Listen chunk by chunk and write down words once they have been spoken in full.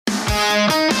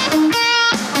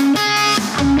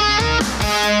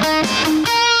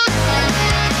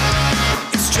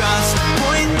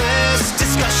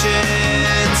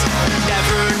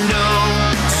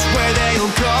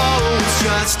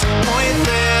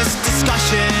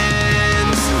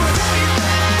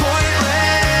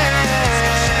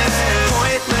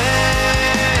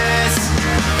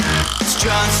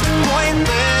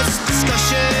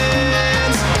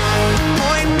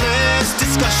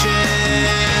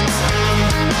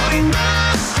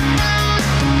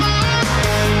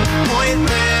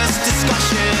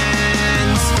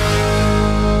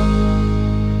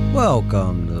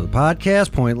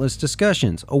podcast, Pointless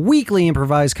Discussions, a weekly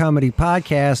improvised comedy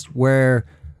podcast where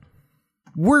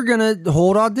we're going to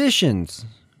hold auditions.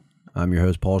 I'm your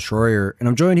host, Paul Schroyer, and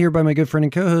I'm joined here by my good friend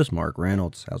and co-host, Mark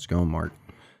Reynolds. How's it going, Mark?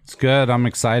 It's good. I'm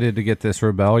excited to get this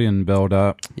rebellion built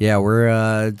up. Yeah,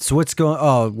 we're, so what's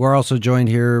going, we're also joined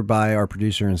here by our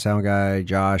producer and sound guy,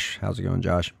 Josh. How's it going,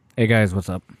 Josh? Hey guys, what's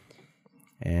up?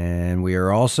 And we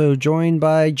are also joined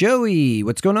by Joey.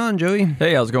 What's going on, Joey?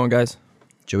 Hey, how's it going, guys?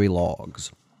 Joey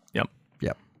Logs.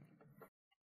 Yep.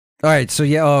 All right, so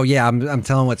I'm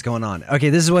telling what's going on. Okay,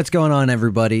 this is what's going on,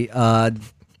 everybody.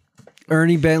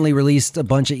 Ernie Bentley released a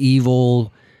bunch of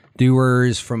evil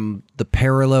doers from the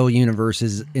parallel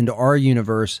universes into our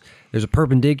universe. There's a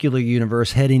perpendicular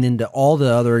universe heading into all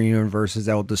the other universes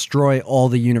that will destroy all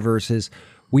the universes.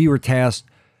 We were tasked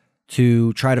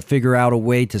to try to figure out a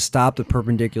way to stop the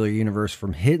perpendicular universe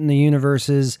from hitting the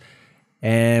universes,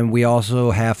 and we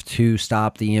also have to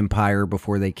stop the Empire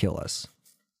before they kill us.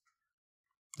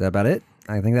 Is that about it?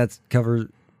 I think that's covers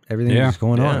everything that's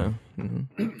going on.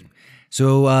 Mm-hmm.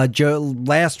 So,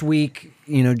 last week,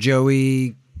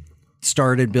 Joey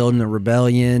started building a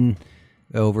rebellion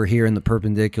over here in the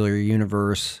perpendicular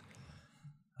universe.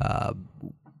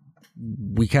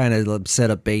 We kind of set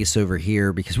up base over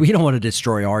here because we don't want to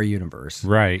destroy our universe.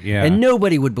 Right, yeah. And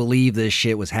nobody would believe this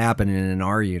shit was happening in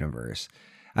our universe.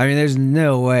 I mean, there's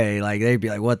no way. Like, they'd be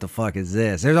like, what the fuck is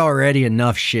this? There's already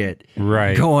enough shit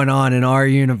going on in our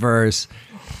universe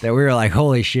that we were like,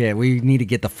 holy shit, we need to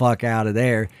get the fuck out of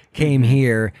there. Came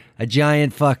here, a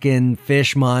giant fucking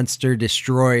fish monster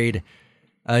destroyed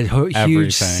a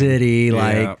huge city.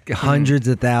 Like, hundreds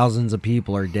of thousands of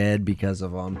people are dead because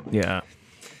of them. Yeah.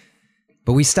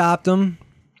 But we stopped them,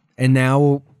 and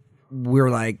now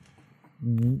we're like,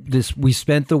 we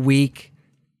spent the week,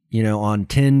 on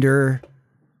Tinder,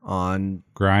 on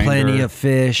Grindr. Plenty of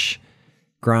Fish,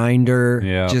 Grindr,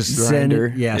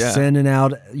 sending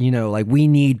out, like, we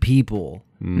need people.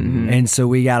 Mm-hmm. And so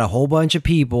we got a whole bunch of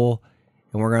people,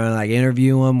 and we're going to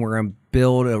interview them. We're going to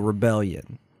build a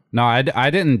rebellion. No, I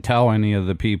didn't tell any of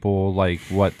the people,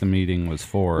 what the meeting was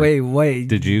for. Wait.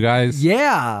 Did you guys?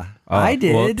 Yeah, I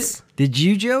did. Whoops. Did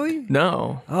you, Joey?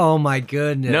 No. Oh, my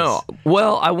goodness. No.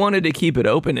 Well, I wanted to keep it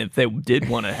open if they did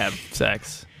want to have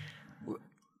sex.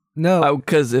 No.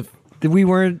 Because if... We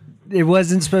weren't... It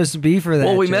wasn't supposed to be for that.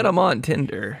 Well, we Joey. met them on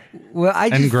Tinder. Well, I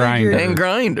just figured... And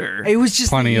Grindr. It was just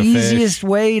Plenty the of easiest fish.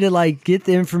 way to, get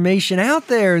the information out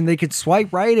there, and they could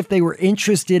swipe right if they were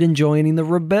interested in joining the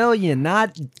rebellion,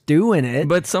 not doing it.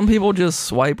 But some people just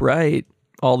swipe right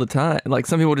all the time. Like,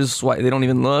 some people just swipe. They don't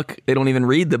even look. They don't even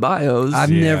read the bios. I've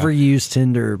never used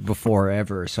Tinder before,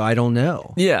 ever, so I don't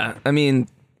know. Yeah, I mean...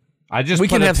 I just We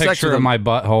put can a have sex picture with of them. my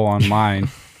butthole on mine,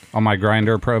 on my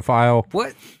Grindr profile.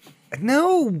 What?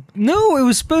 No, it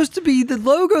was supposed to be the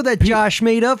logo that Josh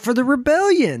made up for the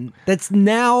rebellion. That's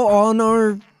now on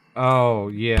our Oh,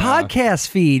 yeah. podcast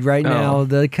feed right now,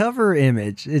 the cover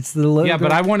image. It's the logo. Yeah,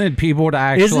 but I wanted people to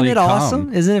actually Isn't it come.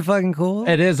 awesome? Isn't it fucking cool?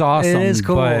 It is awesome. It is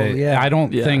cool, but yeah. I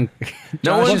don't think...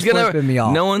 No Josh one's is flipping me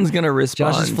off. No one's gonna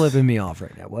respond. Josh is flipping me off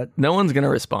right now. What? No one's gonna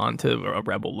respond to a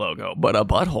Rebel logo, but a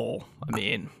butthole. I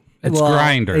mean, It's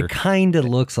Grindr. It kind of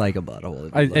looks like a butthole.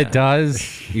 if you look It at it.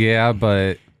 does, yeah,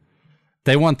 but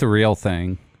they want the real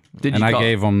thing. I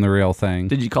gave them the real thing.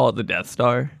 Did you call it the Death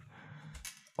Star?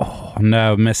 Oh,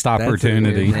 no, missed That's a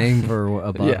opportunity. weird name for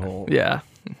a butthole. Yeah.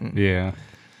 Yeah.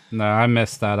 No, I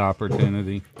missed that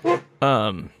opportunity.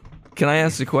 Can I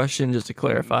ask a question just to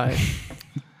clarify?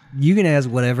 You can ask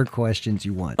whatever questions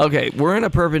you want. Okay, we're in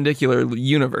a perpendicular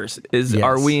universe. Yes.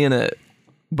 Are we in a?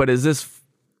 But is this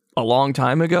a long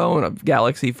time ago in a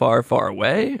galaxy far, far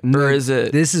away, or is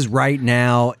it? This is right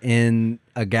now in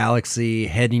a galaxy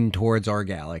heading towards our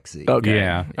galaxy. Okay.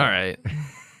 Yeah. All right.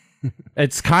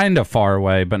 It's kind of far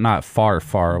away, but not far,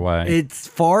 far away. It's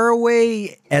far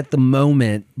away at the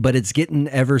moment, but it's getting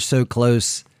ever so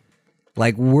close.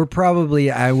 Like, we're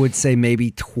probably, I would say,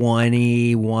 maybe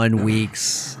 21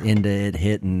 weeks into it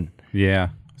hitting. Yeah.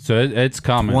 So it's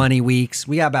coming. 20 weeks.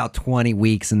 We got about 20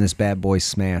 weeks in this bad boy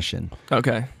smashing.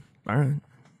 Okay. All right.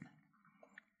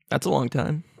 That's a long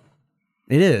time.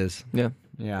 It is. Yeah.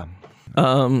 Yeah.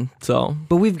 So.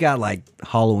 But we've got, like,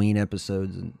 Halloween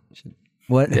episodes and shit.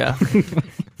 What? Yeah.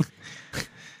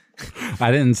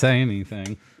 I didn't say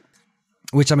anything.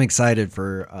 Which I'm excited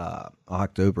for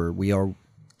October. We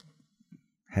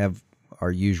have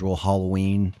our usual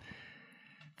Halloween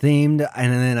themed,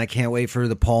 and then I can't wait for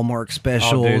the Paul Mark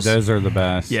specials. Oh, dude, those are the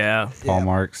best. Yeah. Paul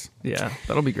Marks. Yeah.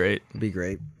 That'll be great. It'd be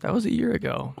great. That was a year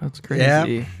ago. That's crazy.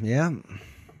 Yeah, yeah.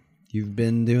 You've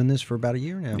been doing this for about a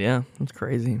year now. Yeah, that's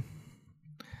crazy.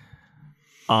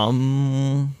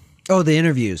 Oh, the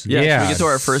interviews. Yeah. Yeah. Should we get to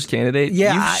our first candidate?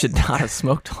 Yeah, You I- should not have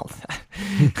smoked all that.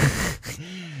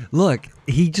 Look,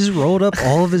 he just rolled up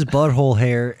all of his butthole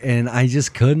hair, and I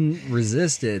just couldn't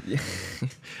resist it. You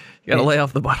gotta lay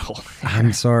off the butthole.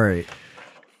 I'm sorry.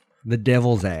 The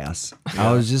devil's ass.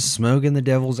 I was just smoking the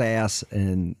devil's ass,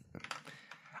 and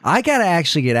I gotta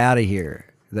actually get out of here,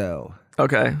 though.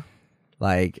 Okay.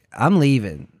 Like, I'm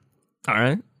leaving. All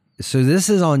right. So this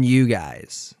is on you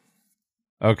guys.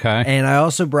 Okay. And I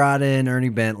also brought in Ernie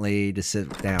Bentley to sit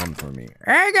down for me.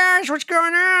 Hey guys, what's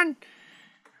going on?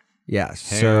 Yeah,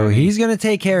 so Ernie. he's gonna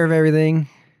take care of everything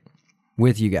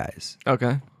with you guys.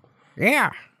 Okay.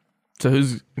 Yeah. So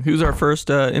who's our first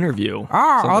interview?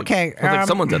 Oh, okay. Sounds like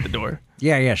someone's at the door.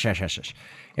 Yeah, yes.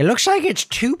 It looks like it's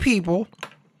two people.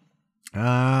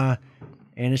 And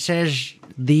it says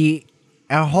the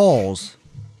holes.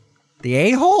 The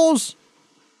a-holes?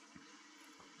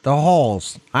 The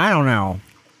holes. I don't know.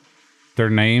 Their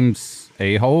names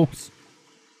a-holes?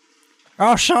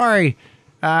 Oh, sorry.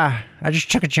 I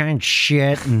just took a giant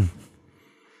shit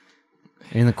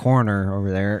in the corner over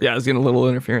there. Yeah, I was getting a little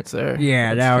interference there.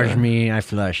 Yeah, that was me. I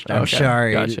flushed. I'm Okay,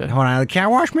 sorry. gotcha. Hold on. Can I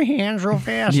wash my hands real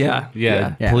fast? Yeah.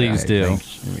 Yeah, Yeah, please all right, do.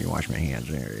 thanks. Let me wash my hands.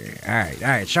 All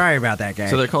right. Sorry about that, guys.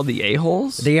 So they're called the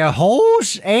a-holes? The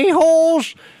holes,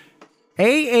 a-holes,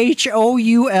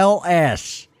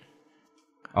 A-H-O-U-L-S.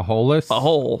 A holus? A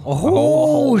hole.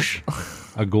 Holes.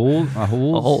 A ghoul? A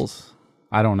holes? A holes.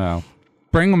 I don't know.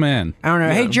 Bring them in. I don't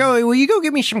know. Hey, Joey, will you go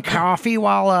get me some coffee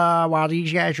while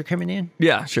these guys are coming in?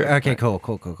 Yeah, sure. Okay, cool.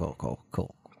 All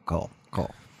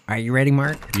right, you ready,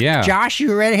 Mark? Yeah. Josh,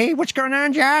 you ready? Hey, what's going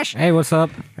on, Josh? Hey, what's up?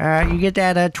 You get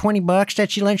that $20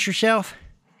 that you lent yourself?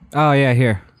 Oh, yeah,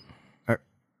 here.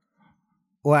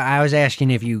 Well, I was asking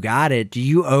if you got it. Do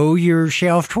you owe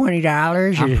yourself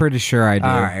 $20? I'm pretty sure I do.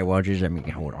 All right, well, just let me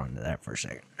hold on to that for a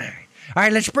second. All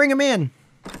right, let's bring him in.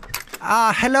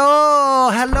 Hello.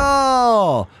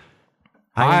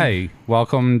 Hi.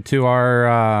 Welcome to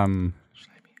our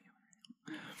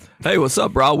Hey, what's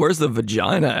up, bro? Where's the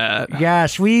vagina at?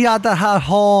 Yes, we are the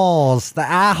holes, the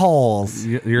assholes.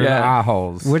 you're Yeah. the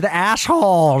a-holes. We're the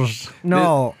assholes.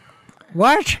 No.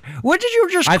 What? What did you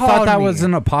just I call thought that me? was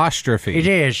an apostrophe. It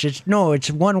is. It's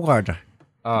one word.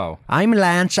 Oh. I'm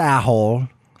Lance Asshole,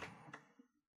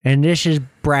 and this is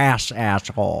Brass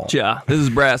Asshole. Yeah, this is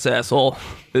brass asshole.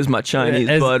 This is my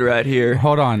Chinese bud right here.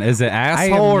 Hold on. Is it I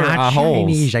asshole or am not a-holes?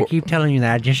 Chinese. I keep telling you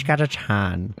that. I just got a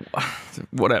ton.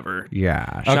 Whatever. Yeah.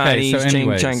 Okay, Chinese, so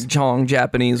anyways. Ching, Chong,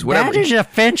 Japanese, whatever. That is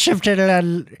offensive to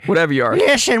the... Whatever you are.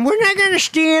 Listen, we're not going to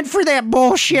stand for that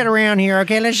bullshit around here,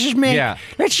 okay? Let's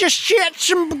just set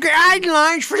some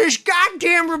guidelines for this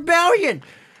goddamn rebellion.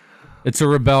 It's a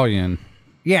rebellion,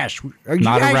 Yes. Are you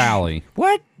not guys- a rally.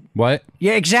 What? What?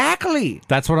 Yeah, exactly.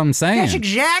 That's what I'm saying. That's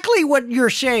exactly what you're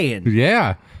saying.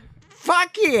 Yeah.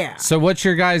 Fuck yeah. So what's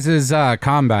your guys'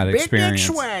 combat Big dick experience?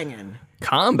 swanging.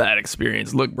 Combat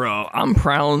experience. Look, bro, I'm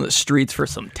prowling the streets for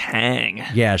some tang.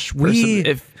 Yes,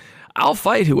 If I'll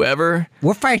fight whoever,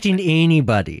 we're fighting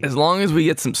anybody. as long as we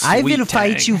get some sweet I will tang.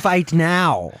 fight you fight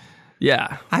now.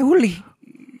 Yeah. I will...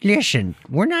 Listen,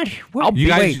 we're not... You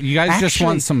guys just actually,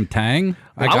 want some tang?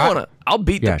 I'll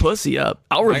beat Yes. the pussy up.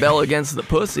 I'll rebel against the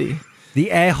pussy. The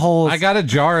a-holes... I got a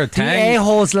jar of The tang.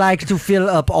 a-holes like to fill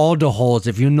up all the holes,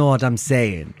 if you know what I'm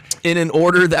saying. In an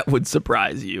order that would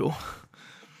surprise you.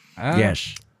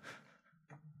 Yes.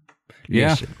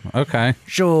 Yeah. Listen. Okay.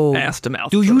 So, Ass to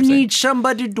mouth. do is you what I'm saying. need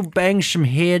somebody to bang some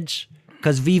heads?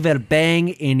 Because we will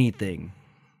bang anything.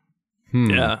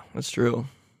 Yeah, that's true.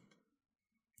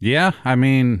 Yeah, I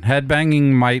mean,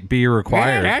 headbanging might be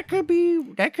required. Yeah,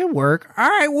 that could work. All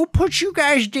right, we'll put you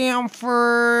guys down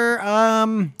for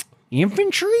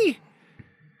infantry.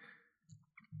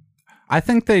 I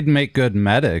think they'd make good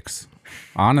medics,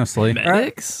 honestly.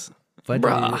 Medics? But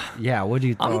Bruh. what do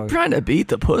you I'm think? trying to beat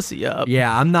the pussy up.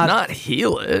 Yeah, I'm not. Not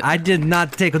heal it. I did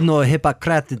not take no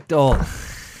Hippocratic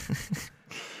oath.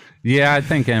 Yeah, I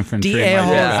think infantry. The might be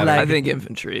a-holes yeah, better. like- I think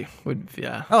infantry would,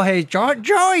 yeah. Oh, hey,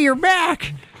 Joey, you're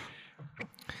back.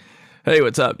 Hey,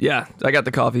 what's up? Yeah, I got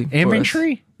the coffee. for us.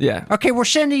 Infantry? Yeah. Okay, we'll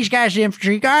send these guys to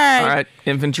infantry. All right. All right,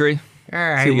 infantry. All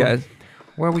right. See you guys.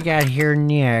 What we got here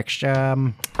next?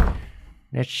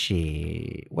 Let's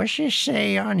see. What's this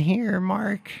say on here,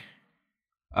 Mark?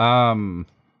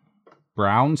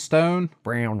 Brownstone.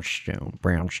 Brownstone.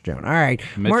 All right.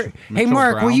 Mitchell Hey,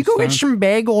 Mark, will you go get Brownstone? some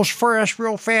bagels for us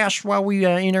real fast while we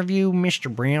interview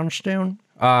Mr. Brownstone?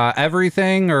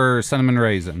 Everything or cinnamon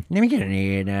raisin. Let me get an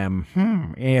ad.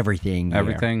 Everything. yeah.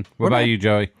 Everything. What about you,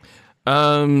 Joey?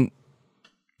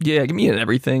 Yeah, give me an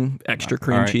everything. Extra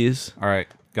cream all right. cheese. All right,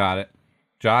 got it.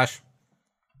 Josh,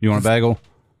 you want a bagel?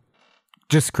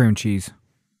 Just cream cheese.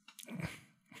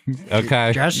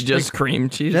 Okay. Just cream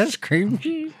cheese. Just cream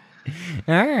cheese.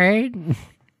 All right.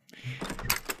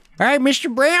 All right,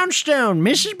 Mr. Brownstone.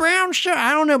 Mrs. Brownstone.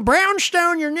 I don't know.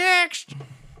 Brownstone, you're next.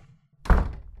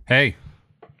 Hey.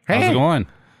 How's it going?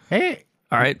 Hey.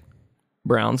 All right.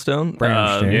 Brownstone.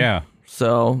 Brownstone. Yeah.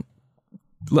 So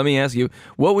let me ask you,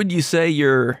 what would you say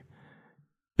your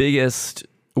biggest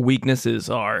weaknesses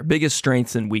are? Biggest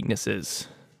strengths and weaknesses?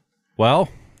 Well,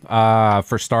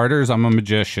 for starters, I'm a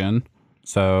magician.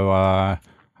 So I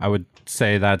would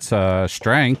say that's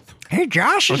strength. Hey,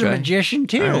 Josh is a Okay. magician,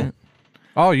 too. All right.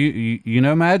 Oh, you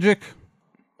know magic?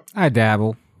 I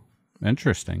dabble.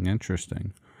 Interesting.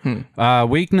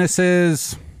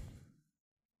 Weaknesses.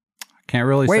 Can't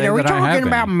really Wait, say are we that I have talking any.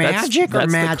 about magic or that's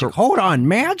the magic? cor- Hold on.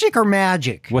 Magic or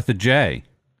magic? With a J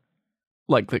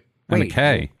Like the and a Wait.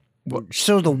 K.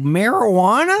 So the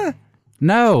marijuana?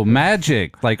 No,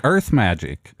 magic. Like earth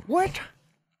magic. What?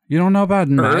 You don't know about earth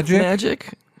magic? magic?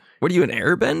 What are you, an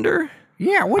airbender?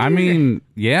 Yeah, what I do you mean,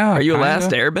 yeah. Are you a kinda.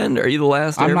 last airbender? Are you the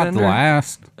last I'm airbender? not the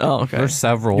last. Oh, okay. There's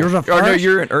several. You're the Oh no, first?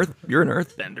 you're an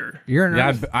earthbender. You're an yeah,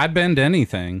 earth- I bend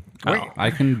anything. I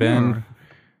can bend.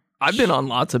 I've been on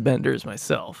lots of benders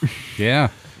myself. Yeah,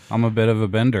 I'm a bit of a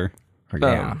bender.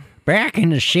 Yeah. Back in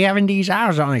the 70s, I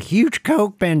was on a huge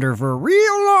coke bender for a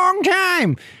real long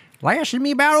time. Lasted me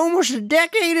about almost a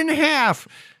decade and a half.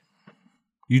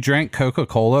 You drank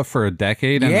Coca-Cola for a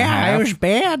decade and a half? Yeah, it was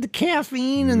bad. The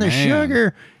caffeine and the Man.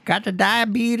 sugar. Got the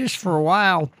diabetes for a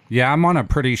while. Yeah, I'm on a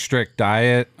pretty strict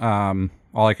diet. All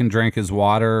I can drink is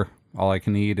water. All I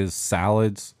can eat is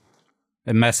salads.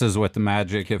 It messes with the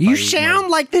magic. If I You eat sound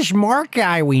like this Mark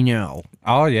guy we know.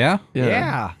 Oh, yeah?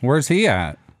 Yeah. Where's he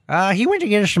at? He went to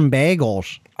get us some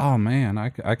bagels. Oh, man, I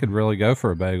could really go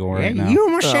for a bagel right Yeah, now. you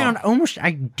almost sound almost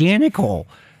identical.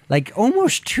 Like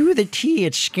almost to the T.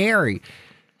 It's scary.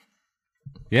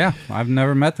 Yeah, I've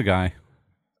never met the guy.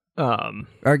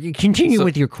 Or continue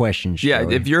with your questions. Yeah,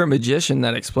 Joey. if you're a magician,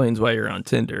 that explains why you're on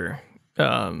Tinder.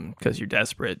 Because you're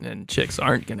desperate and chicks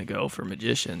aren't going to go for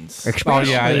magicians. Oh,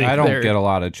 Especially, yeah, I don't They're- get a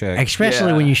lot of chicks.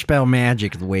 especially Yeah. when you spell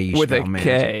magic the way you With spell a magic.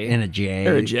 K. And a J.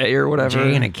 Or a J or whatever.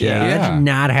 J and a K. Yeah. That's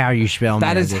not how you spell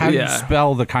That magic. is how Yeah. you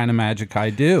spell the kind of magic I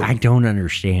do. I don't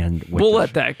understand. What We'll the-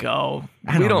 let that go.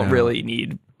 I We don't don't know. really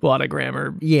need a lot of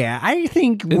grammar. Yeah, I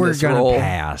think we're this going to role.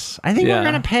 pass. I think we're Yeah.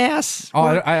 going to pass.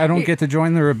 Oh, I don't get to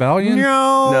join the rebellion?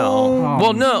 No. No.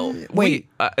 Well, no. Wait.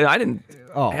 I didn't.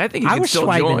 Oh, I think you I can was still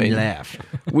swiping join. left.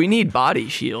 We need body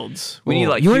shields. We need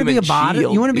like you wanna human be a body?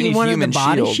 shield. You want to We be need one of the human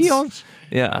body shields?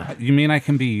 Yeah. You mean I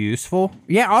can be useful?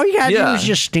 Yeah, all you gotta do Yeah. is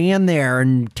just stand there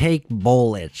and take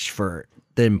bullets for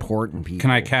the important people.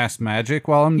 Can I cast magic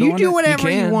while I'm doing You do it? whatever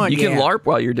you, want. You can yeah. LARP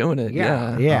while you're doing it.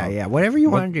 Yeah, Yeah. yeah. Whatever you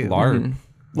want to do. LARP.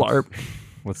 LARP.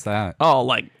 What's that? Oh,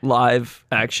 like live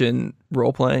action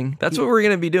role playing. That's what we're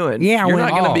gonna be doing. Yeah, You're when-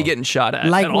 not gonna be Oh. getting shot at.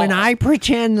 Like at when all. I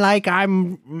pretend like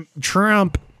I'm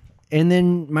Trump, and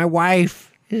then my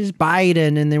wife is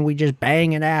Biden, and then we just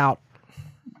bang it out,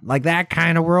 like that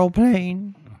kind of role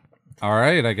playing. All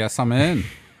right, I guess I'm in.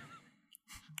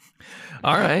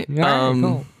 All right. Cool.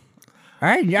 All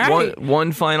right, all right.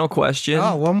 One final question.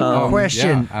 Oh, one more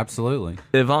question. Yeah, absolutely.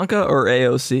 Ivanka or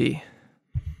AOC?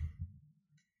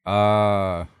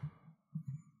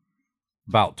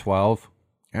 About 12.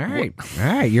 All right,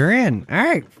 you're in. All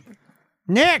right,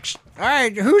 next. All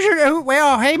right,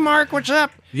 well, hey, Mark, what's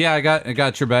up? Yeah, I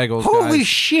got your bagels. Holy guys.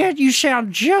 shit, you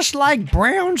sound just like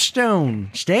Brownstone.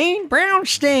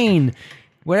 Brownstein.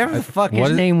 Whatever the fuck his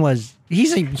what is- name was.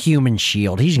 He's a human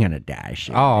shield. He's going to die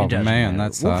soon. Oh, It doesn't man, matter.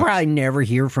 that We'll sucks. probably never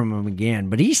hear from him again,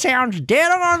 but he sounds dead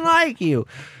on unlike you.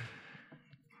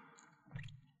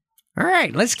 All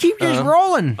right, let's keep this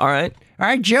rolling. All right. All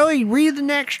right, Joey, read the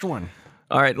next one.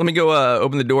 All right. Let me go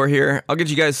open the door here. I'll get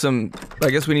you guys some. I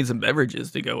guess we need some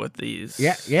beverages to go with these.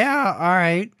 Yeah, all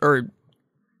right. Or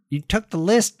You took the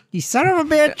list, you son of a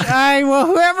bitch. All right, well,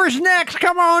 whoever's next,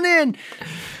 come on in.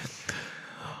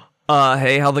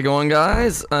 hey, how's it going,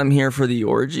 guys? I'm here for the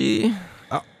orgy.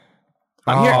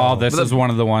 I'm here. Oh, this is one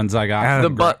of the ones I got. The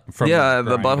from butt. from Yeah,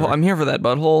 the Grindr. butthole. I'm here for that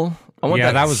butthole. I want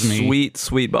Yeah, that that was me. Sweet,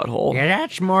 sweet butthole. Yeah,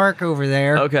 that's Mark over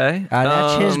there. Okay.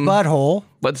 That's his butthole.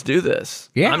 Let's do this.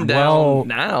 Yeah. I'm down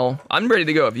now. I'm ready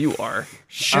to go if you are.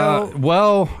 So,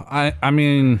 Well, I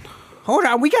mean, hold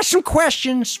on. We got some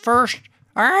questions first.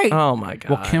 All right. Oh my god.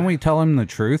 well, can we tell him the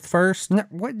truth first?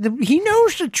 He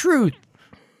knows the truth.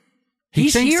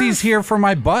 He thinks he's here for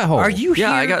my butthole. Are you Yeah,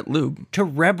 here I got lube. to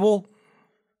rebel?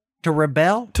 To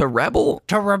rebel? To rebel?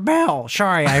 To rebel.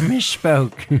 Sorry, I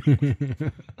misspoke.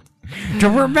 To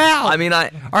rebel. I mean,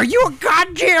 Are you a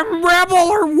goddamn rebel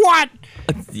or what?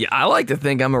 yeah, I like to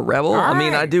think I'm a rebel. I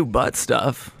mean, right. I do butt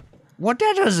stuff. What?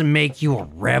 That doesn't make you a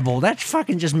rebel. That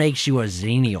fucking just makes you a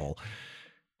xenial.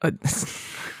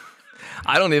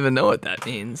 I don't even know what that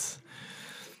means.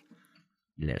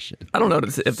 Listen. I don't know if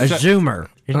A zoomer.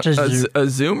 It's a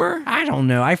zoomer. I don't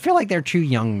know. I feel like they're too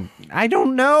young. I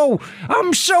don't know.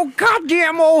 I'm so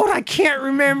goddamn old. I can't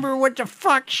remember what the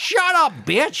fuck. Shut up,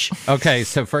 bitch. Okay,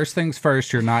 so first things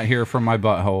first, you're not here for my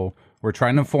butthole. We're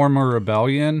trying to form a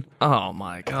rebellion, Oh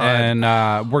my god!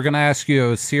 and we're going to ask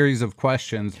you a series of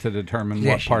questions to determine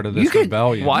what Listen, part of you this could-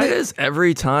 rebellion. Why does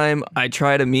every time I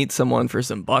try to meet someone for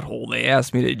some butthole, they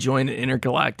ask me to join an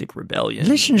intergalactic rebellion?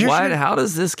 Listen, just- Why? How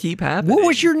does this keep happening? What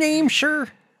was your name, sir?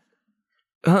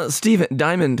 Steven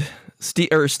Diamond? Steve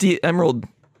Emerald?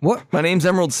 What? My name's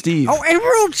Emerald Steve. Oh,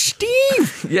 Emerald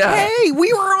Steve. Yeah. Hey,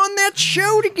 we were on that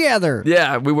show together.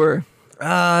 Yeah, we were.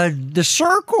 The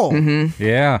Circle.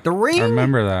 Yeah, The Ring? I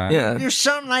remember that. Yeah. There's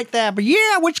something like that. But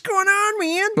yeah, what's going on,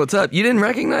 man? What's up? You didn't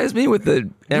recognize me with the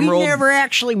emerald We never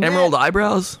actually met. emerald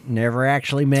eyebrows? Never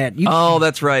actually met. You, Oh,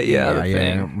 that's right. Yeah, the yeah.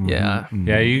 thing. Yeah,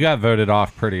 Yeah, you got voted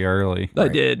off pretty early. I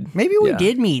did. Maybe we Yeah.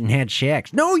 did meet and had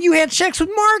sex. No, you had sex with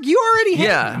Mark. You already had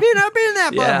Yeah. been up in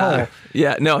that Yeah, butthole.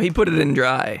 yeah. No, he put it in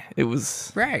dry. It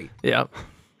was. Right. Yeah.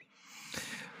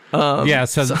 Yeah,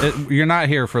 so you're not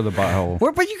here for the butthole.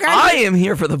 But you guys. I am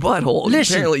here for the butthole.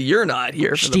 Listen, Apparently, you're not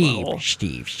here for the butthole.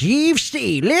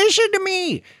 Steve, listen to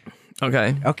me.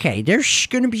 Okay. Okay, there's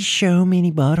going to be so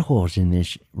many buttholes in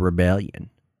this rebellion.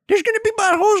 There's going to be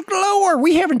buttholes galore.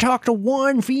 We haven't talked to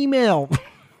one female.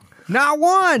 Not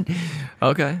one.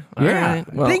 Okay. All yeah.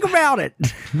 right. Well, Think about it.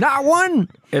 Not one.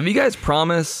 if you guys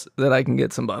promise that I can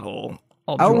get some butthole,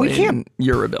 I'll Oh, join we can't-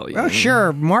 your rebellion. Oh,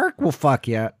 sure. Mark will fuck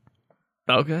you.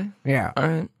 Okay. Yeah. All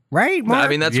right. Right, Mark? I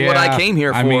mean, that's what I came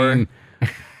here for. I mean,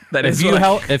 that if is you what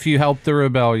I- help the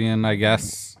rebellion, I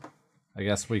guess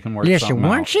we can work Listen, something out.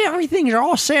 once everything's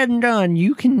all said and done,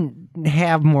 you can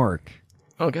have Mark.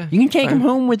 Okay. You can take him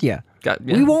home with you. yeah.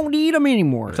 We won't need him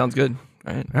anymore. Sounds good.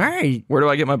 All right. All right. Where do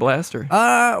I get my blaster?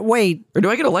 Wait. Or do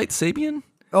I get a light Sabian?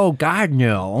 Oh, God,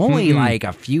 no. Only like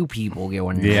a few people get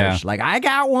one of those. Yeah. Like, I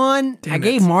got one. I it.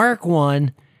 gave Mark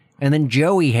one. And then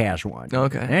Joey has one.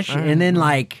 Okay. That's, All right. And then,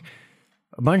 like,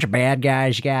 a bunch of bad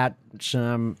guys got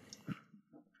some.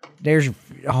 There's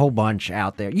a whole bunch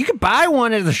out there. You can buy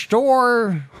one at the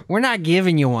store. We're not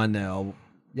giving you one, though.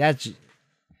 That's.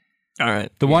 All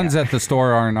right. The ones at the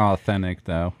store aren't authentic,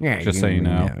 though. Yeah, just so you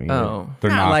know. Oh. They're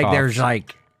not like knockoffs. there's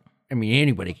like. I mean,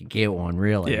 anybody could get one,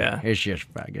 really. Yeah. It's just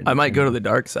fucking. I might go to the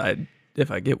dark side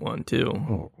if I get one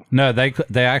too. No, they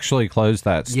actually closed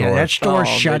that store. Yeah, that store's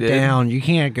Oh, they shut did? down. You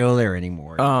can't go there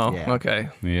anymore. Oh, Yeah. okay.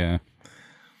 Yeah.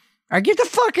 All right, get the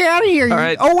fuck out of here. All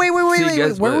right. Oh, wait. See you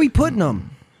guys, Where are but- we putting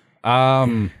them?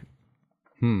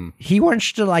 He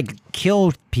wants to, like,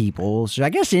 kill people. So I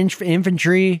guess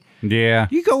infantry. Yeah.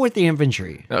 You go with the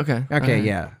infantry. Okay. Okay,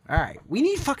 yeah. All right. We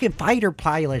need fucking fighter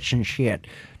pilots and shit.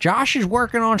 Josh is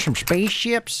working on some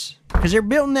spaceships because they're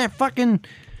building that fucking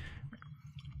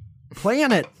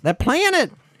planet. That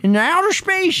planet in the outer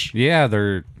space. Yeah,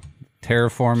 they're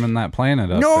terraforming that planet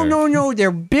up No, there. no.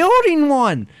 They're building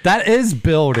one. That is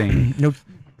building. No,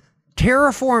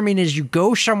 terraforming is you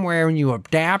go somewhere and you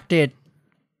adapt it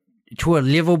to a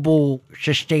livable,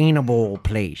 sustainable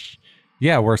place.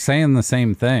 Yeah, we're saying the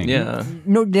same thing. Yeah.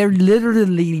 No, they're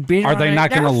literally building. Are they not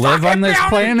they're gonna live fucking on this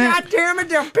building it. planet? God damn it,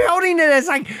 they're building it. It's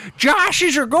like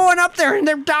Joshes are going up there and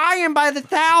they're dying by the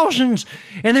thousands,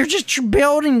 and they're just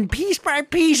building piece by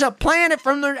piece a planet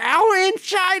from the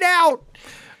inside out.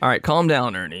 All right, calm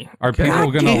down, Ernie. Are people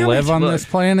God going damn to live it. on Look. this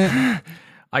planet?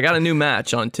 I got a new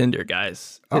match on Tinder,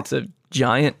 guys. It's a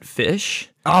giant fish.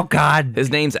 Oh God!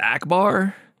 His name's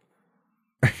Akbar.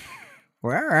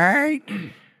 Well, all right.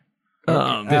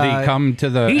 Did he come to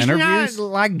the He's interviews? not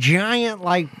like giant,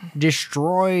 like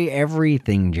destroy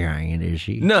everything giant, is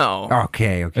he? No.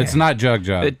 Okay. It's not Jug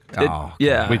Jug. It, Oh,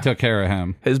 yeah. We took care of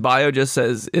him. His bio just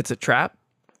says it's a trap.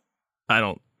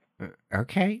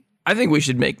 Okay. I think we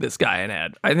should make this guy an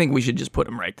ad. I think we should just put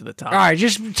him right to the top. All right,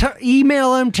 just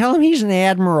email him. Tell him he's an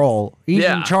admiral. He's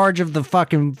Yeah. in charge of the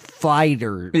fucking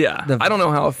fighter. Yeah. The- I don't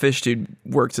know how a fish dude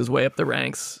works his way up the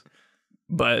ranks,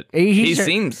 but he he's a-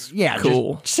 seems yeah,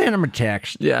 cool. Just send him a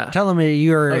text. Yeah. Tell him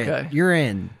you're Okay. you're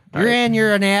in. You're in.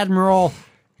 You're an admiral.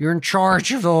 You're in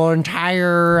charge of the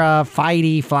entire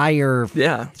fighty fire.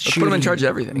 Yeah. Let's put him in charge of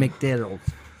everything. McDiddle.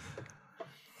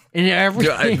 And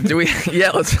everything. Do we? Yeah,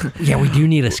 let's. Yeah, we do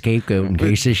need a scapegoat in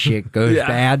case this shit goes Yeah.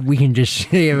 bad. We can just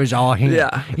say it was all him.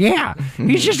 Yeah. Yeah.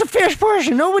 He's just a fish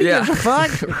person. Nobody Yeah. gives a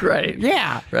fuck. Right.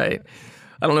 Yeah. Right.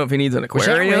 I don't know if he needs an that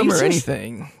aquarium or racist?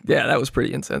 anything. Yeah, that was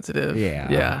pretty insensitive.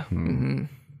 Yeah. Yeah.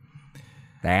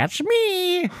 That's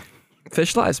me.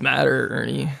 Fish lives matter,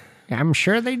 Ernie. I'm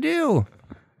sure they do.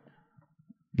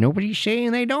 Nobody's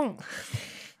saying they don't.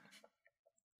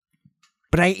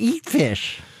 But I eat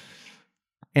fish.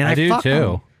 And I do fuck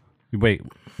too. 'em. Wait,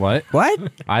 what? What?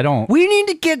 I don't. We need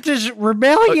to get this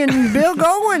rebellion bill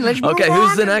going. Let's move Okay, on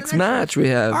who's to the next match we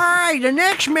have? All right, the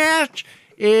next match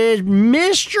is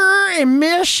Mr. and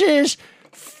Mrs.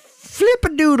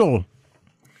 Flippadoodle.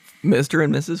 Mr.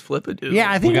 and Mrs. Flippadoodle.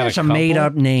 Yeah, I think got a that's a couple?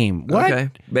 made-up name. What? Okay.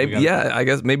 Maybe. Yeah, I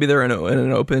guess maybe they're in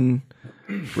an open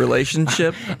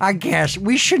relationship. I guess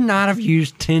we should not have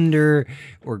used Tinder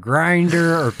or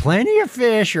Grinder or Plenty of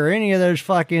Fish or any of those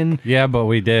fucking. Yeah, but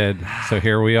we did. So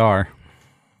here we are.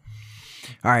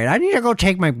 All right, I need to go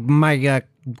take my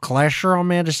cholesterol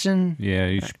medicine. Yeah,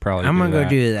 you should probably. I'm gonna that. go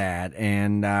do that.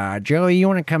 And Joey, you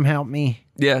want to come help me?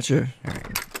 Yeah, sure.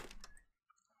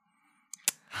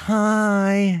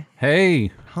 Hi.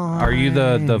 Hey, are you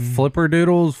the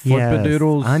Flipperdoodles?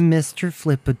 Flippadoodles? I'm Mr.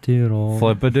 Flippadoodle.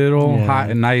 Flippadoodle. Yeah.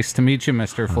 Hi, nice to meet you,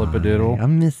 Mr. Flippadoodle.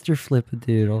 I'm Mr.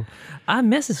 Flippadoodle. I'm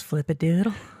Mrs.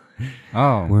 Flippadoodle.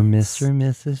 Oh, We're Mr. and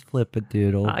Mrs.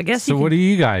 Flippadoodle. I guess so you what do can,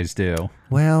 you guys do?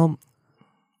 Well,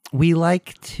 we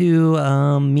like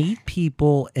to meet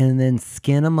people and then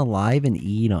skin them alive and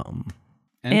eat them.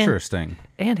 Interesting.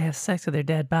 and have sex with their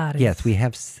dead bodies. Yes, we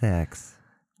have sex.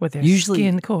 with their usually-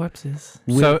 skinned corpses.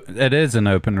 So it is an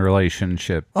open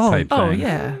relationship type Oh thing.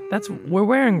 yeah, we're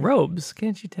wearing robes.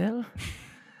 Can't you tell?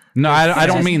 No, I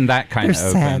don't mean that kind They're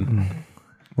of open. satin.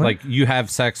 Like you have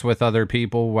sex with other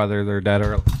people, whether they're dead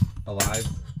or alive.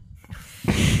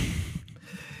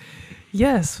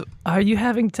 Yes. Are you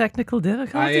having technical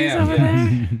difficulties am, over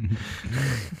yeah.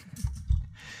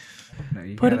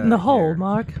 there? Put it in the hole,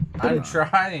 Mark. I'm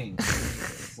trying.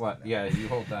 What? Yeah, you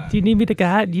hold that. Do you need me to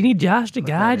guide? Do you need Josh to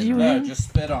guide you? No, in? just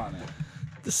spit on it.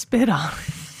 To spit on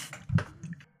it.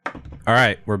 All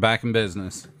right, we're back in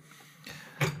business.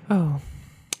 Oh,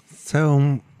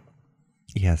 So,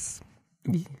 yes.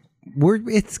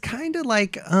 It's kind of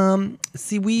like,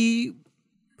 see, we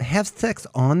have sex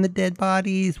on the dead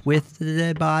bodies, with the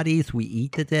dead bodies. We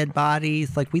eat the dead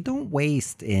bodies. Like, we don't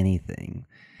waste anything.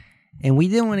 And we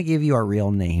didn't want to give you our real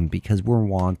name because we're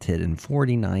wanted in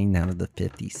 49 out of the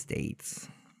 50 states.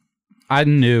 I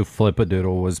knew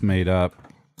Flippadoodle was made up.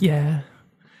 yeah.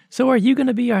 So are you going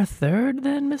to be our third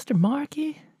then, Mr.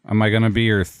 Marky? Am I going to be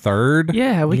your third?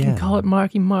 Yeah, we Yeah. can call it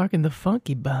Marky Mark and the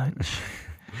Funky Bunch.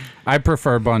 I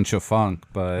prefer Bunch of Funk,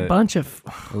 but Bunch of...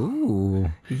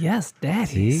 Ooh, Yes,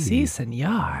 Daddy. Gee. Si,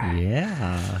 senor.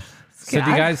 yeah. so do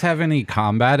you guys have any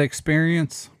combat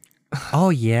experience? Oh,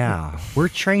 yeah. We're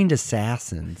trained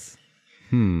assassins.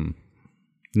 Know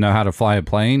how to fly a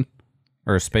plane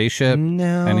or a spaceship?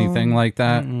 No. Anything like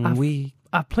that?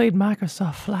 I played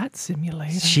Microsoft Flight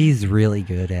Simulator She's really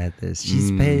good at this.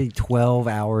 She's paid 12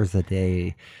 hours a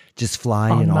day just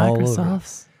flying on all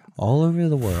Microsoft's over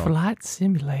the world. Flight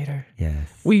Simulator. Yes.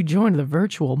 We joined the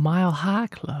virtual Mile High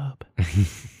Club.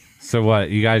 So what?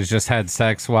 You guys just had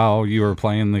sex while you were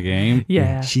playing the game?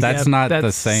 Yeah. That's not the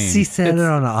that's same. She said it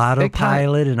on kinda-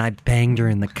 autopilot, and I banged her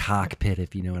in the cockpit,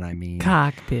 if you know what I mean.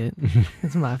 Cockpit.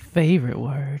 It's my favorite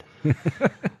word.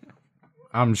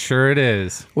 I'm sure it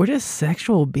is. We're just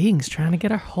sexual beings trying to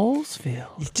get our holes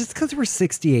filled. Just because we're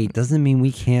 68 doesn't mean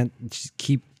we can't just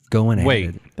keep going Wait,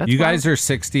 at it. That's you why- guys are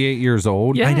 68 years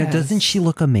old? Yeah. I know. Yes. Doesn't she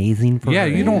look amazing for Yeah, her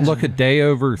you don't age? look a day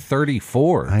over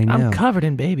 34. I know. I'm covered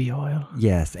in baby oil.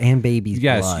 Yes, and baby's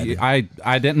Yes, blood.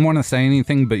 I didn't want to say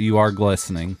anything, but you are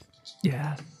glistening.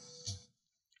 Yeah.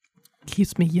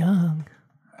 Keeps me young.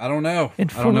 I don't know. And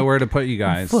I don't know full- where to put you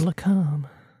guys. Full of cum.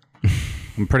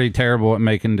 I'm pretty terrible at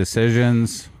making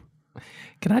decisions.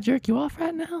 Can I jerk you off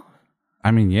right now? I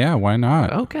mean, yeah, why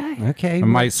not? Okay. Okay. I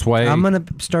might sway. I'm going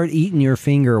to start eating your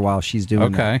finger while she's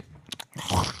doing that. Okay.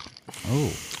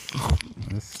 Oh,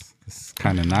 this is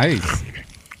kind of nice.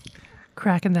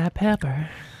 Cracking that pepper.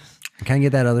 Can I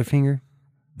get that other finger?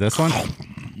 This one?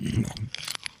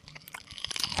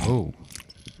 Oh.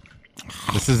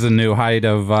 This is a new height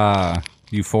of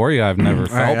euphoria I've never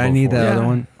felt All right, I need before. that other Yeah.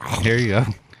 one. Here you go.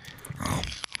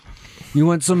 You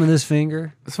want some of this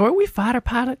finger? So are we fighter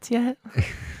pilots yet?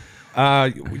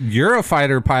 You're a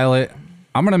fighter pilot.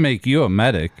 I'm going to make you a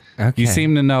medic. Okay. You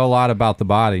seem to know a lot about the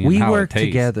body and We how work it tastes.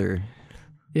 together.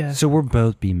 Yeah. So we'll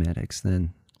both be medics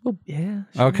then. Oh, yeah.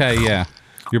 sure. Okay, yeah.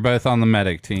 You're both on the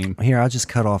medic team. Here, I'll just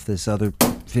cut off this other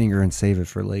finger and save it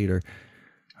for later.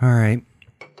 All right.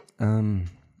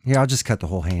 Here, I'll just cut the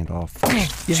whole hand off. Yeah.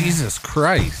 Jesus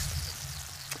Christ.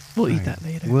 We'll eat that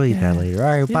later. We'll eat that Yeah. later.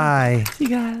 All right, bye. See you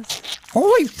guys.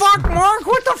 Holy fuck, Mark!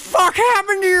 What the fuck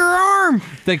happened to your arm?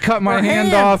 They cut my Or hand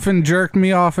hand. off and jerked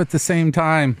me off at the same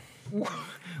time.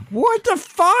 What the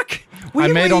fuck? We I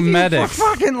made them leave you medics. for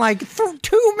fucking like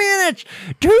 2 minutes.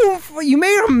 You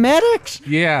made them medics?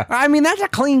 Yeah. I mean, that's a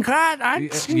clean cut.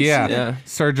 Yeah.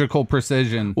 Surgical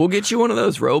precision. We'll get you one of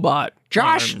those robot.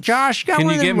 Josh, arms. got Can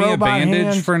one you of give them me a robot bandage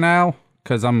hands. for now?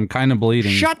 Because I'm kind of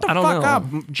bleeding. Shut the I don't fuck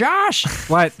know. up, Josh.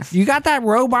 What? You got that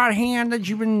robot hand that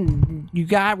you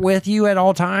got with you at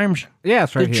all times? Yeah,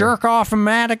 it's right The here. jerk off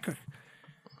matic.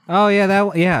 Oh yeah,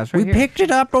 it's right We here. picked it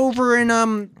up over in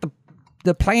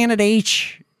the Planet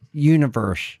H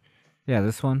universe. Yeah,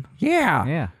 this one. Yeah.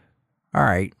 Yeah. All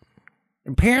right.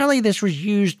 Apparently, this was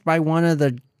used by one of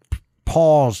the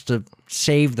Pauls to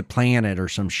save the planet or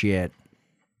some shit.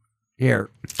 Here.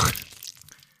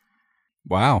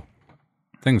 Wow.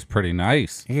 Thing's pretty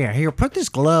nice. Yeah, here, put this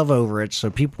glove over it so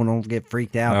people don't get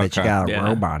freaked out that you Okay. got a Yeah.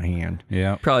 robot hand.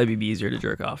 Yeah. Probably be easier to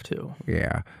jerk off too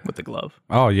Yeah. with the glove.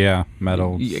 Oh, yeah.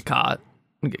 Metal. You get caught.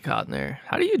 You get caught in there.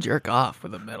 How do you jerk off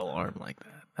with a metal arm like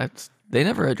that? They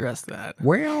never addressed that.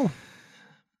 Well,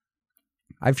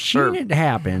 I've seen it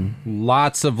happen.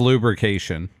 Lots of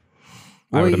lubrication.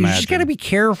 I Well, would you imagine. just got to be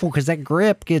careful because that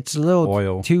grip gets a little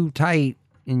Oil. too tight,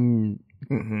 and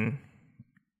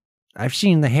I've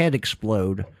seen the head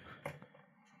explode.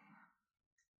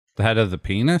 The head of the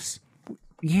penis?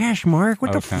 Yes, Mark.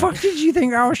 What the Okay. fuck did you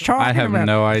think I was talking I have about?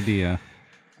 no idea.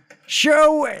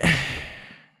 So,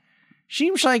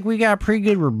 seems like we got a pretty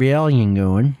good rebellion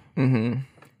going.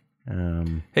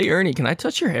 Hey Ernie, can I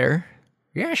touch your hair?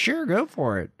 Yeah, sure, go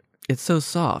for it. It's so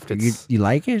soft. It's You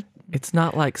like it? it's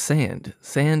not like sand.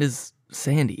 Sand is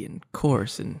sandy and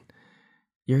coarse, and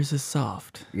yours is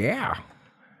soft. Yeah.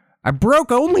 I broke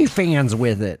OnlyFans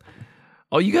with it.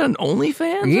 Oh, you got an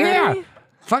OnlyFans? Yeah. Ernie?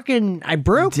 Fucking, I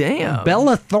broke Damn.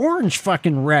 Bella Thorne's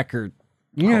fucking record.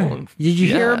 Yeah. Oh, Did you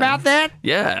hear yeah. about that?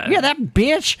 Yeah. Yeah, that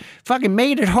bitch fucking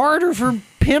made it harder for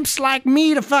pimps like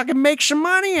me to fucking make some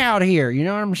money out here. You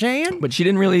know what I'm saying? But she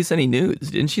didn't release any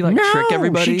nudes, didn't she? Like trick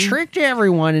everybody. She tricked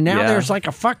everyone, and now Yeah. there's like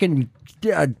a fucking.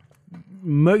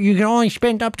 You can only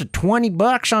spend up to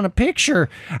 $20 on a picture.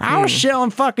 I was selling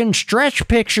fucking stretch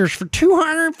pictures for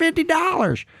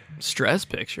 $250. Stress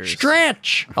pictures.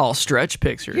 Stretch. Oh, stretch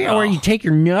pictures. Yeah, oh. where you take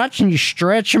your nuts and you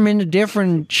stretch them into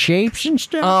different shapes and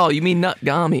stuff. Oh, you mean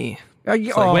nutgami?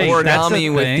 It's Like wait, that's a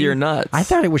origami with thing? your nuts. I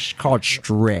thought it was called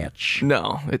stretch.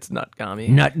 No, it's nutgami.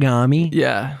 Nutgami.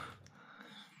 Yeah.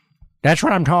 That's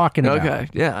what I'm talking about. Okay.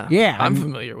 Yeah. Yeah, I'm I'm-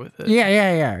 familiar with it.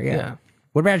 Yeah.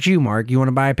 What about you, Mark? You want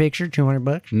to buy a picture?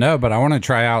 $200? No, but I want to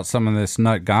try out some of this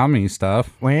nutgami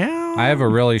stuff. Well, I have a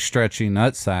really stretchy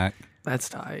nut sack. That's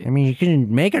tight. I mean, you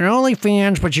can make an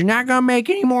OnlyFans, but you're not gonna make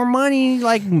any more money.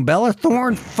 Like Bella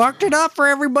Thorne fucked it up for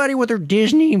everybody with her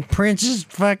Disney princess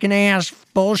fucking ass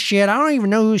bullshit. I don't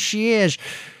even know who she is.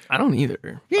 I don't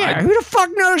either. Yeah, who the fuck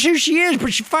knows who she is?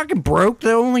 But she fucking broke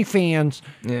the OnlyFans.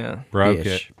 Yeah. Broke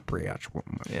Bitch. it.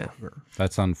 Bitch. Yeah.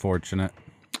 That's unfortunate.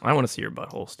 I want to see your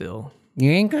butthole still.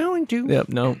 You ain't going to. Yep.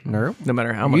 No. Nope. No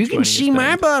matter how much You can money see you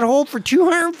my spend. butthole for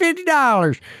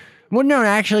 $250. Well, no,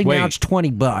 actually, Wait. now it's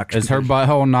 $20. Is her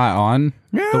butthole not on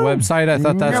the No. website? I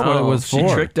thought that's what it No, was she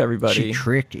for. tricked everybody. She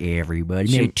tricked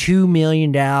everybody. Made $2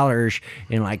 million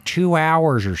in like 2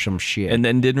 hours or some shit. and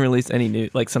then didn't release any new,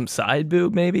 like some side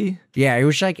boob, maybe. Yeah, it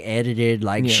was like edited.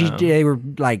 Like Yeah. they were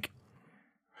like,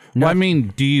 Well, I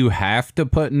mean, do you have to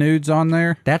put nudes on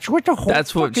there? that's what the whole.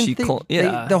 That's what fucking she thing- call-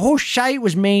 yeah. the whole site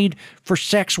was made for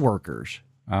sex workers.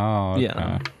 Oh, okay.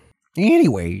 Yeah.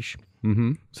 Anyways,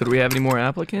 So do we have any more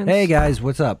applicants? hey guys,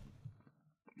 what's up?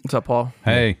 What's up, Paul?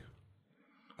 Hey,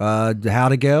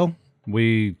 How'd it go?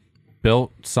 we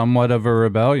built somewhat of a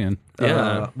rebellion.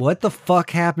 Yeah. What the fuck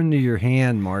happened to your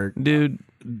hand, Mark? Dude,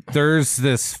 There's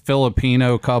this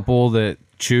Filipino couple that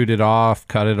chewed it off,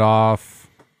 cut it off,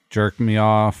 jerked me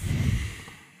off.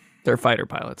 they're fighter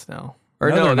pilots now. Or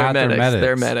No, no, they're not. They're medics. medics.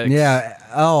 They're medics. Yeah.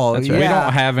 Oh, That's yeah. right. We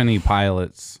don't have any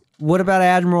pilots. What about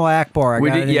Admiral Akbar? I We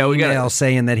got did- an yeah, we got email a-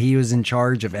 saying that he was in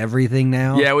charge of everything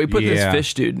now. Yeah, we put this Yeah.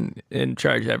 fish dude in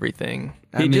charge of everything.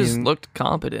 He I just mean, looked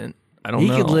competent. I don't he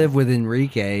know. could live with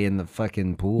Enrique in the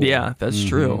fucking pool. Yeah, that's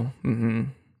true. Mm-hmm.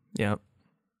 Yep.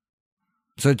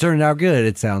 So it turned out good.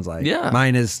 It sounds like. Yeah.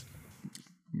 Mine is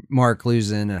Mark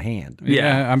losing a hand.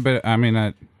 Yeah.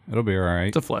 It'll be all right.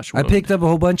 It's a flesh I wound. picked up a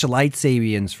whole bunch of light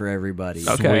Sabians for everybody.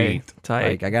 Okay. Sweet. Tight.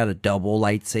 Like I got a double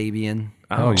light Sabian,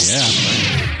 Oh,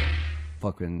 yeah.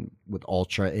 fucking with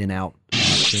ultra in out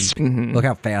action. Look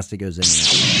how fast it goes in and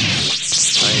out.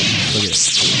 Look at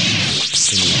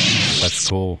it. That's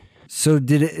cool. So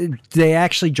did they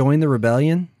actually join the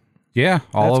rebellion? Yeah,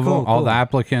 all That's of cool, them, all cool. the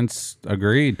applicants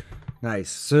agreed. Nice.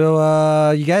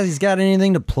 So you guys got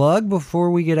anything to plug before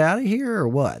we get out of here, or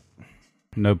what?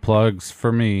 No plugs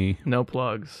for me. No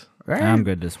plugs. I'm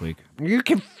good this week. You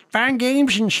can find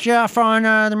games and stuff on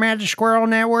the Magic Squirrel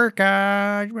Network.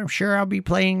 I'm sure I'll be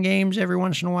playing games every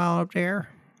once in a while up there.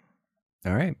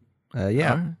 All right.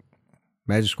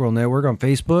 Magic Squirrel Network on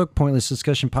Facebook, Pointless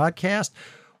Discussion Podcast,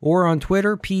 or on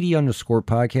Twitter,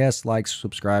 PD_podcast. Like,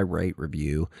 subscribe, rate,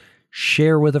 review,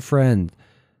 share with a friend.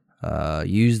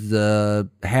 Use the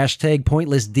hashtag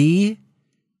PointlessD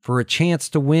for a chance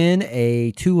to win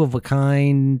a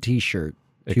 2-of-a-kind t-shirt.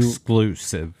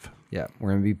 Exclusive. Yeah, we're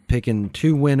going to be picking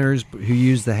 2 winners who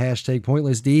use the hashtag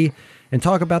PointlessD and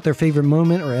talk about their favorite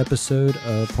moment or episode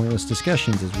of Pointless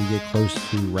Discussions as we get close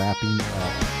to wrapping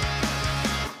up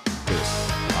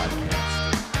this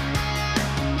podcast.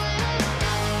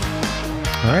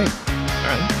 All right.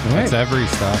 That's every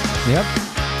stuff. Yep.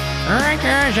 All right,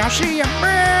 guys. I'll see you.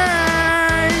 Bye.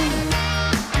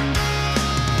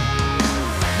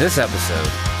 This episode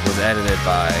was edited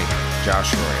by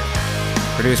Josh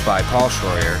Schroyer, produced by Paul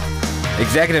Schroyer,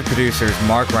 executive producers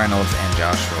Mark Reynolds and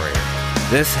Josh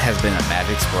Schroyer. This has been a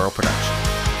Magic Squirrel production.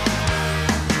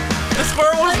 The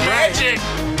squirrel was magic.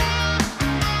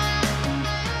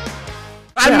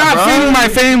 I'm not feeding my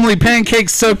family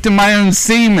pancakes soaked in my own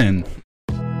semen.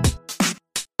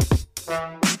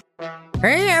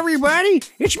 Hey, everybody.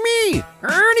 It's me,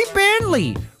 Ernie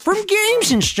Bentley, from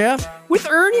Games and Stuff with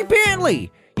Ernie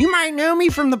Bentley. You might know me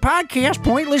from the podcast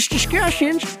Pointless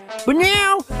Discussions, but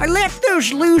now I left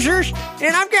those losers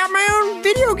and I've got my own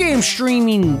video game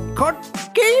streaming called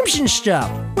Games and Stuff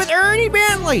with Ernie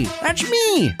Bentley. That's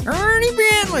me, Ernie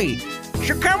Bentley.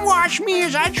 So come watch me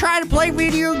as I try to play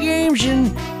video games,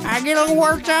 and I get a little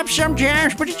worked up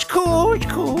sometimes, but it's cool.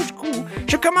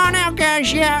 So come on out,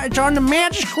 guys. Yeah, it's on the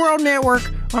Magic Squirrel Network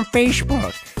on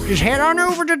Facebook. Just head on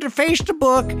over to the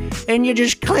Facebook, and you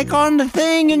just click on the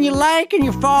thing, and you like, and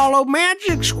you follow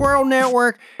Magic Squirrel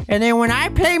Network, and then when I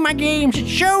play my games, it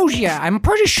shows you. I'm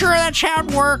pretty sure that's how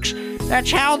it works.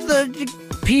 That's how the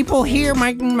people here,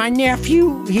 my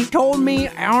nephew, he told me,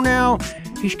 I don't know.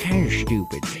 He's kind of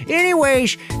stupid.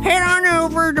 Anyways, head on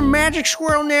over to Magic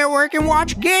Squirrel Network and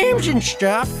watch Games and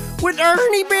Stuff with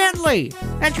Ernie Bentley.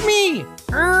 That's me,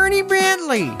 Ernie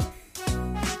Bentley.